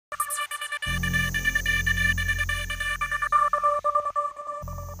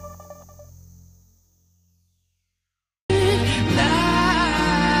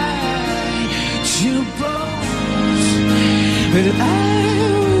but I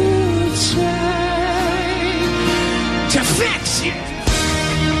will try to fix it.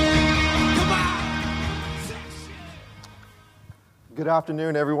 Come on, fix it. Good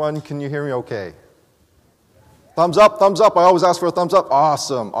afternoon, everyone. Can you hear me okay? Thumbs up, thumbs up. I always ask for a thumbs up.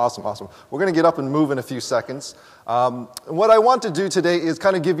 Awesome, awesome, awesome. We're going to get up and move in a few seconds. What I want to do today is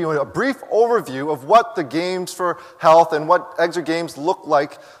kind of give you a brief overview of what the Games for Health and what Exergames look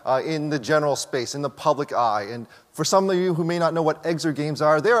like in the general space, in the public eye. And for some of you who may not know what Exergames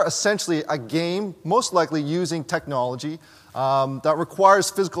are, they're essentially a game, most likely using technology, that requires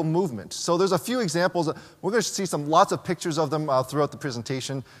physical movement. So there's a few examples. We're going to see lots of pictures of them throughout the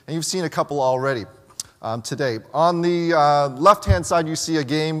presentation, and you've seen a couple already. Today. On the left-hand side, you see a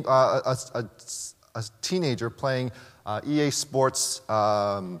game, a teenager playing EA Sports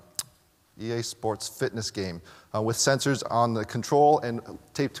fitness game with sensors on the control and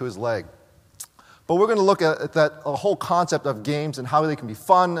taped to his leg. But we're going to look at that whole concept of games and how they can be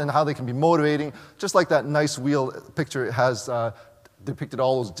fun and how they can be motivating, just like that nice wheel picture has depicted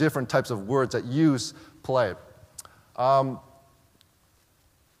all those different types of words that use play.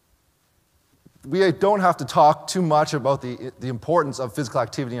 We don't have to talk too much about the importance of physical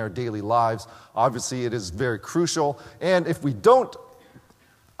activity in our daily lives. Obviously, it is very crucial. And if we don't,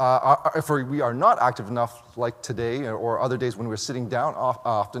 if we are not active enough, like today or other days when we're sitting down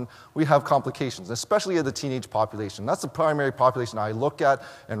often, we have complications, especially in the teenage population. That's the primary population I look at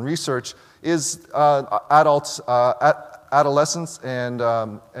and research is adults, adolescents, and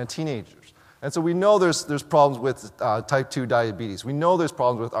teenagers. And so we know there's problems with type 2 diabetes. We know there's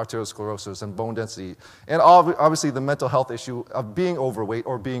problems with arteriosclerosis and bone density, and obviously the mental health issue of being overweight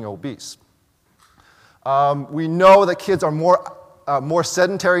or being obese. We know that kids are more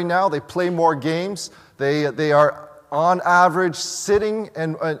sedentary now. They play more games. They are, on average, sitting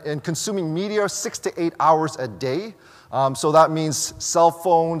and consuming media 6 to 8 hours a day. So that means cell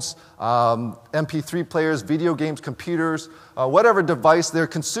phones, MP3 players, video games, computers, whatever device. They're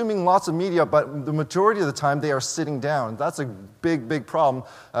consuming lots of media, but the majority of the time they are sitting down. That's a big, big problem,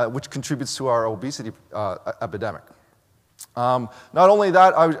 which contributes to our obesity epidemic. Not only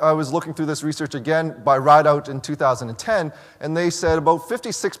that, I was looking through this research again by Rideout in 2010, and they said about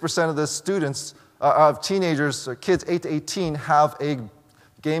 56% of the students, of teenagers, kids 8 to 18, have a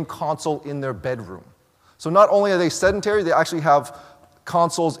game console in their bedroom. So not only are they sedentary, they actually have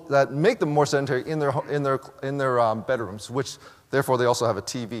consoles that make them more sedentary in their bedrooms, which therefore they also have a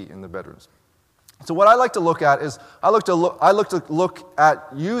TV in their bedrooms. So what I like to look at is I like to look at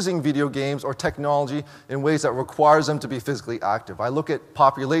using video games or technology in ways that requires them to be physically active. I look at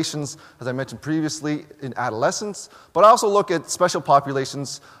populations, as I mentioned previously, in adolescents, but I also look at special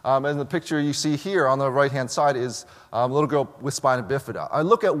populations. And the picture you see here on the right-hand side is a little girl with spina bifida. I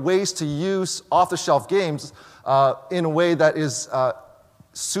look at ways to use off-the-shelf games in a way that is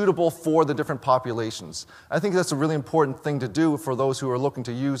suitable for the different populations. I think that's a really important thing to do for those who are looking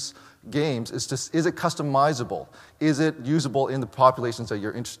to use games, is it customizable? Is it usable in the populations that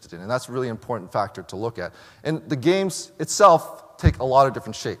you're interested in? And that's a really important factor to look at. And the games itself take a lot of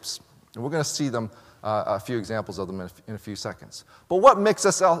different shapes. And we're going to see them, a few examples of them in a few seconds. But what makes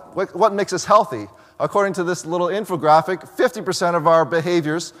us healthy? According to this little infographic, 50% of our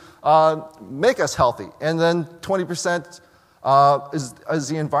behaviors make us healthy. And then 20% is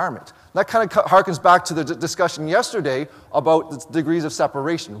the environment. That kind of harkens back to the discussion yesterday about the degrees of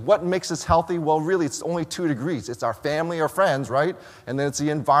separation. What makes us healthy? Well, really, it's only 2 degrees. It's our family or friends, right? And then it's the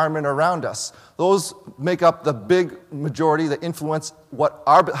environment around us. Those make up the big majority that influence what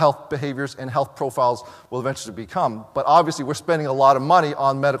our health behaviors and health profiles will eventually become. But obviously, we're spending a lot of money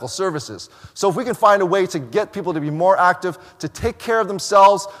on medical services. So if we can find a way to get people to be more active, to take care of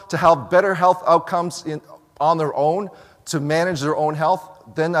themselves, to have better health outcomes on their own, to manage their own health,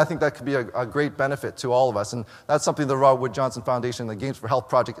 then I think that could be a great benefit to all of us. And that's something the Rod Wood Johnson Foundation, the Games for Health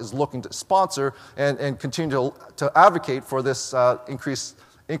Project, is looking to sponsor and continue to advocate for this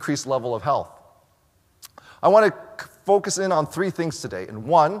increased level of health. I want to focus in on 3 things today. And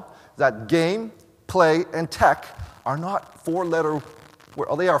one, that game, play, and tech are not 4-letter words.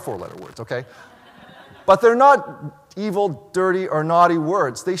 Well, they are 4-letter words, okay? But they're not evil, dirty, or naughty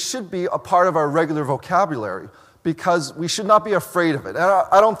words. They should be a part of our regular vocabulary, because we should not be afraid of it. And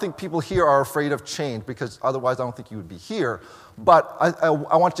I don't think people here are afraid of change, because otherwise I don't think you would be here. But I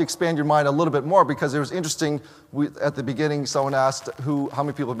want to expand your mind a little bit more, because it was interesting, at the beginning someone asked how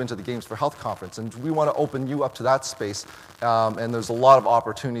many people have been to the Games for Health conference, and we want to open you up to that space, and there's a lot of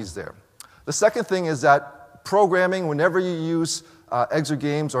opportunities there. The second thing is that programming, whenever you use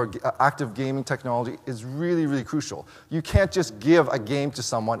Exergames or active gaming technology is really, really crucial. You can't just give a game to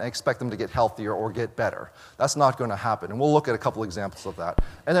someone and expect them to get healthier or get better. That's not going to happen, and we'll look at a couple examples of that.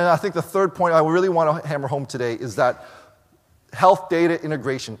 And then I think the third point I really want to hammer home today is that health data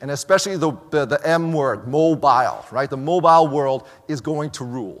integration, and especially the M word, mobile, right? The mobile world is going to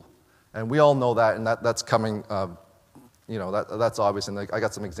rule. And we all know that, and that's coming, that's obvious, and I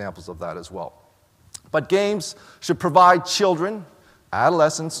got some examples of that as well. But games should provide children,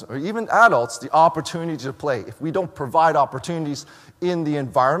 adolescents, or even adults the opportunity to play. If we don't provide opportunities in the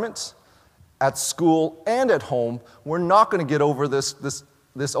environment, at school and at home, we're not going to get over this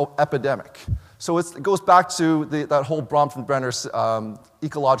epidemic. So it goes back to that whole Bronfenbrenner's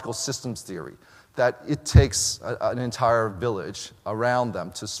ecological systems theory, that it takes an entire village around them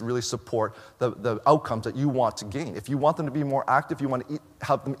to really support the outcomes that you want to gain. If you want them to be more active, you want to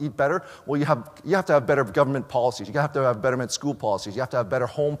help them eat better, well, you have to have better government policies. You have to have better school policies. You have to have better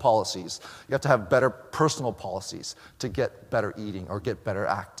home policies. You have to have better personal policies to get better eating or get better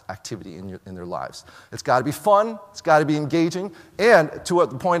activity in their lives. It's got to be fun. It's got to be engaging. And to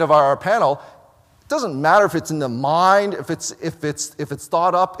the point of our panel, it doesn't matter if it's in the mind, if it's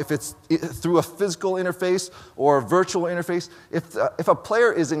thought up, if it's through a physical interface or a virtual interface. If a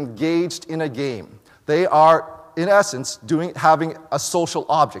player is engaged in a game, they are, in essence, having a social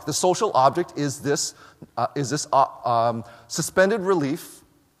object. The social object is this suspended relief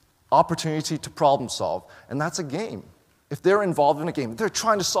opportunity to problem solve, and that's a game. If they're involved in a game, they're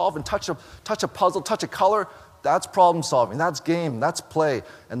trying to solve and touch a puzzle, touch a color, that's problem solving, that's game, that's play,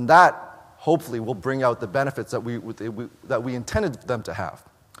 and that hopefully will bring out the benefits that we intended them to have.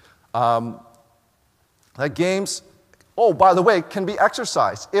 That games, by the way, can be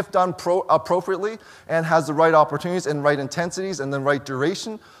exercised if done appropriately and has the right opportunities and right intensities and the right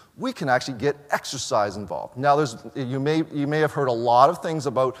duration. We can actually get exercise involved. Now, you may have heard a lot of things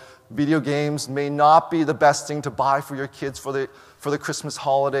about video games may not be the best thing to buy for your kids for the Christmas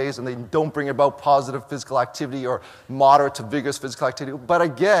holidays, and they don't bring about positive physical activity or moderate to vigorous physical activity. But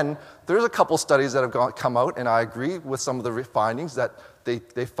again, there's a couple studies that have come out, and I agree with some of the findings that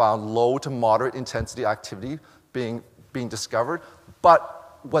they found low to moderate intensity activity being discovered.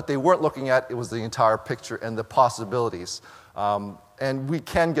 But what they weren't looking at, it was the entire picture and the possibilities. And we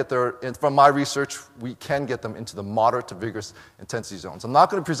can get there, and from my research, we can get them into the moderate to vigorous intensity zones. I'm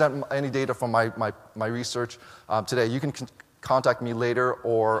not going to present any data from my research today. You can contact me later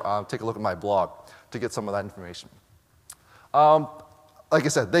or take a look at my blog to get some of that information. Like I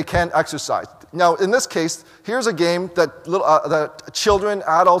said, they can exercise. Now, in this case, here's a game that children,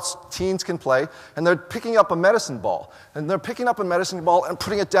 adults, teens can play, and they're picking up a medicine ball. And they're picking up a medicine ball and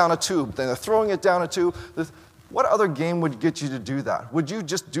putting it down a tube. Then they're throwing it down a tube. What other game would get you to do that? Would you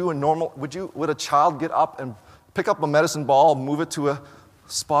just do would a child get up and pick up a medicine ball, move it to a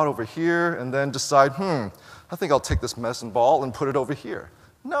spot over here, and then decide, I think I'll take this medicine ball and put it over here?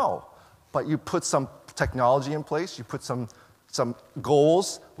 No. But you put some technology in place, you put some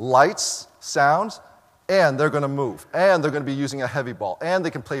goals, lights, sounds, and they're going to move, and they're going to be using a heavy ball, and they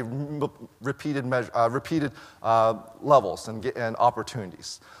can play repeated levels and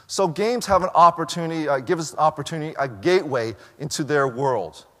opportunities. So games have an opportunity, give us an opportunity, a gateway into their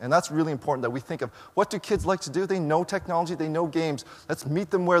world. And that's really important that we think of, what do kids like to do? They know technology, they know games. Let's meet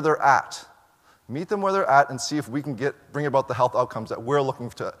them where they're at. Meet them where they're at and see if we can bring about the health outcomes that we're looking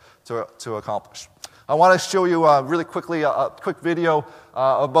to accomplish. I want to show you really quickly a quick video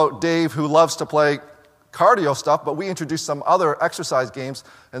about Dave, who loves to play cardio stuff, but we introduced some other exercise games,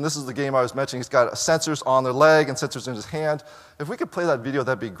 and this is the game I was mentioning. He's got sensors on their leg and sensors in his hand. If we could play that video,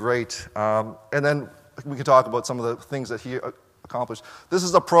 that'd be great. And then we can talk about some of the things that he accomplished. This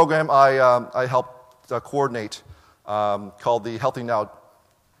is a program I helped coordinate called the Healthy Now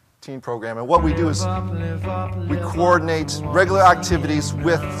Teen Program. And what we do is we coordinate regular activities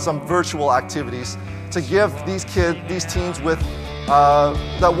with some virtual activities to give these teens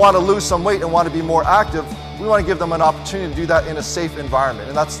that want to lose some weight and want to be more active. We want to give them an opportunity to do that in a safe environment.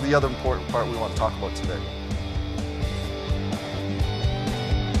 And that's the other important part we want to talk about today.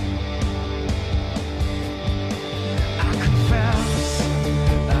 I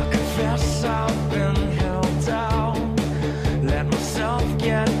confess I've been held down, let myself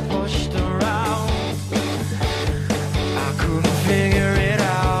get pushed around. I couldn't figure it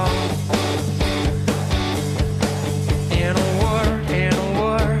out. In a word,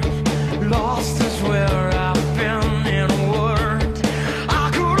 lost is where I've been. In a word, I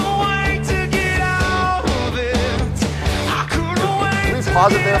couldn't wait to get out of it. I couldn't wait. Can we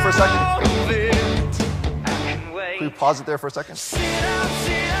pause it there for a second? Can we pause it there for a second?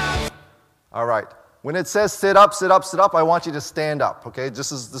 All right. When it says sit up, sit up, sit up, I want you to stand up, okay?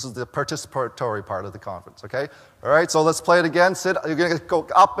 This is the participatory part of the conference, okay? All right, so let's play it again. You're going to go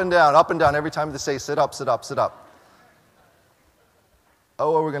up and down every time they say sit up, sit up, sit up.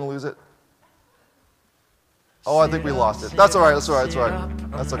 Oh, are we going to lose it? Oh, I think we lost it. That's all right, that's all right, that's all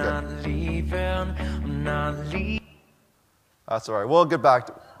right. That's okay. That's all right, we'll get back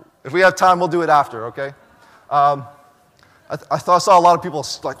to it. If we have time, we'll do it after, okay? I saw a lot of people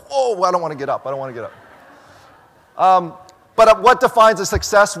like, oh, I don't want to get up, I don't want to get up. But what defines a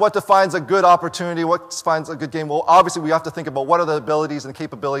success? What defines a good opportunity? What defines a good game? Well, obviously, we have to think about what are the abilities and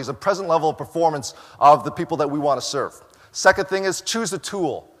capabilities and present level of performance of the people that we want to serve. Second thing is choose a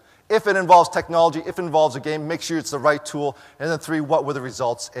tool. If it involves technology, if it involves a game, make sure it's the right tool. And then 3, what were the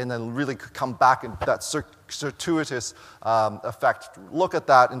results? And then really come back in that circuitous effect. Look at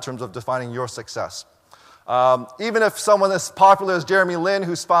that in terms of defining your success. Even if someone as popular as Jeremy Lin,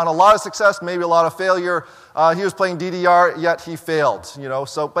 who's found a lot of success, maybe a lot of failure, he was playing DDR, yet he failed.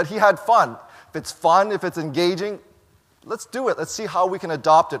 But he had fun. If it's fun, if it's engaging, let's do it. Let's see how we can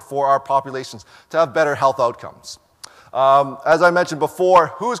adopt it for our populations to have better health outcomes. As I mentioned before,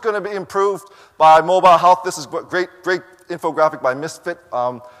 who's going to be improved by mobile health? This is great infographic by Misfit.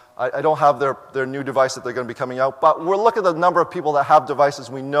 I don't have their new device that they're going to be coming out, but we're looking at the number of people that have devices.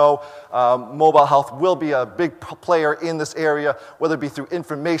 We know mobile health will be a big player in this area, whether it be through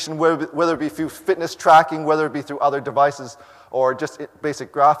information, whether it be through fitness tracking, whether it be through other devices, or just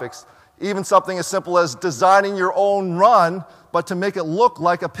basic graphics. Even something as simple as designing your own run, but to make it look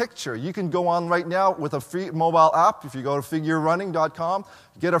like a picture. You can go on right now with a free mobile app. If you go to figurerunning.com,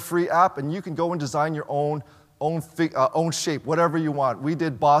 get a free app, and you can go and design your own shape, whatever you want. We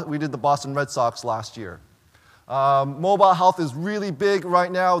did the Boston Red Sox last year. Mobile health is really big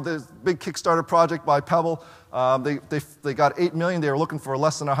right now. There's a big Kickstarter project by Pebble. They got $8 million. They were looking for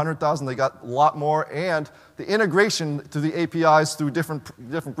less than 100,000. They got a lot more. And the integration to the APIs through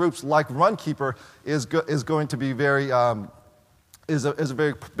different groups like Runkeeper is going to be is a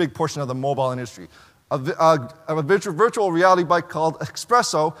very big portion of the mobile industry. A virtual reality bike called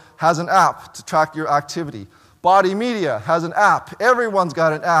Espresso has an app to track your activity. Body Media has an app. Everyone's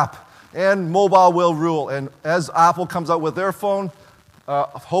got an app. And mobile will rule. And as Apple comes out with their phone,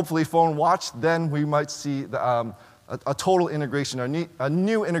 hopefully phone watch, then we might see a total integration, a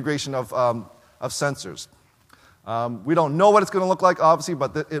new integration of sensors. We don't know what it's going to look like, obviously,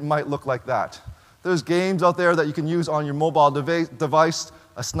 but it might look like that. There's games out there that you can use on your mobile device.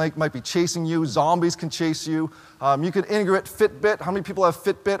 A snake might be chasing you. Zombies can chase you. You can integrate Fitbit. How many people have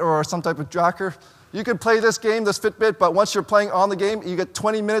Fitbit or some type of tracker? You can play this game, this Fitbit, but once you're playing on the game, you get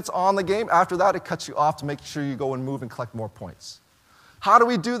 20 minutes on the game. After that, it cuts you off to make sure you go and move and collect more points. How do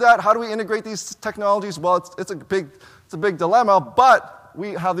we do that? How do we integrate these technologies? Well, it's a big dilemma, but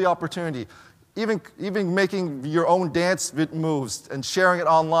we have the opportunity. Even making your own dance moves and sharing it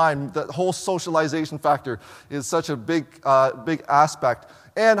online, the whole socialization factor is such a big aspect.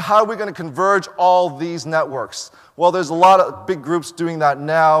 And how are we going to converge all these networks? Well, there's a lot of big groups doing that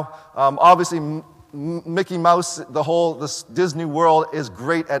now. Obviously, Mickey Mouse, this Disney World is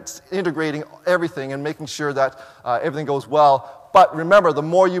great at integrating everything and making sure that everything goes well. But remember, the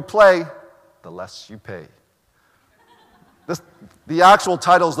more you play, the less you pay. The actual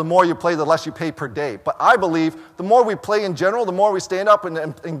title is the more you play, the less you pay per day. But I believe the more we play in general, the more we stand up and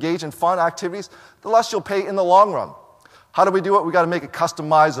engage in fun activities, the less you'll pay in the long run. How do we do it? We've got to make it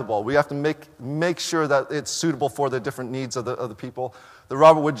customizable. We have to make sure that it's suitable for the different needs of the people. The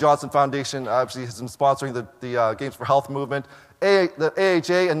Robert Wood Johnson Foundation obviously has been sponsoring the Games for Health movement. The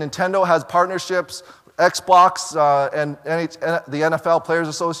AHA and Nintendo has partnerships. Xbox and the NFL Players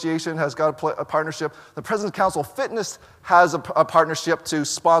Association has got a partnership. The President's Council of Fitness has a partnership to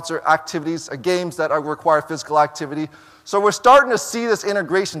sponsor activities, games that require physical activity. So we're starting to see this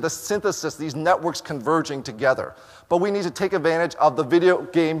integration, this synthesis, these networks converging together. But we need to take advantage of the video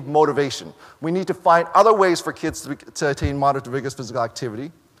game motivation. We need to find other ways for kids to attain moderate to vigorous physical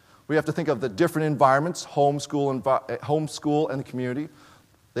activity. We have to think of the different environments, homeschool and the community.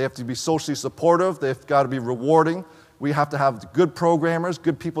 They have to be socially supportive. They've got to be rewarding. We have to have good programmers,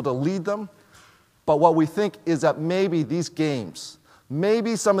 good people to lead them. But what we think is that maybe these games,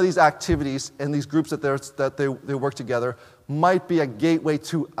 maybe some of these activities and these groups that they work together might be a gateway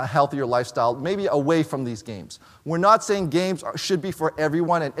to a healthier lifestyle, maybe away from these games. We're not saying games should be for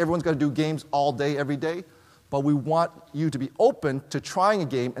everyone and everyone's got to do games all day, every day. But we want you to be open to trying a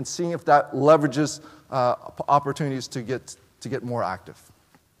game and seeing if that leverages opportunities to get more active.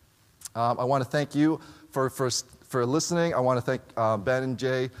 I want to thank you for listening. I want to thank Ben and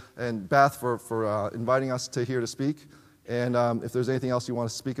Jay and Beth for inviting us here to speak. And if there's anything else you want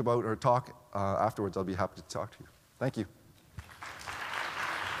to speak about or talk afterwards, I'll be happy to talk to you. Thank you.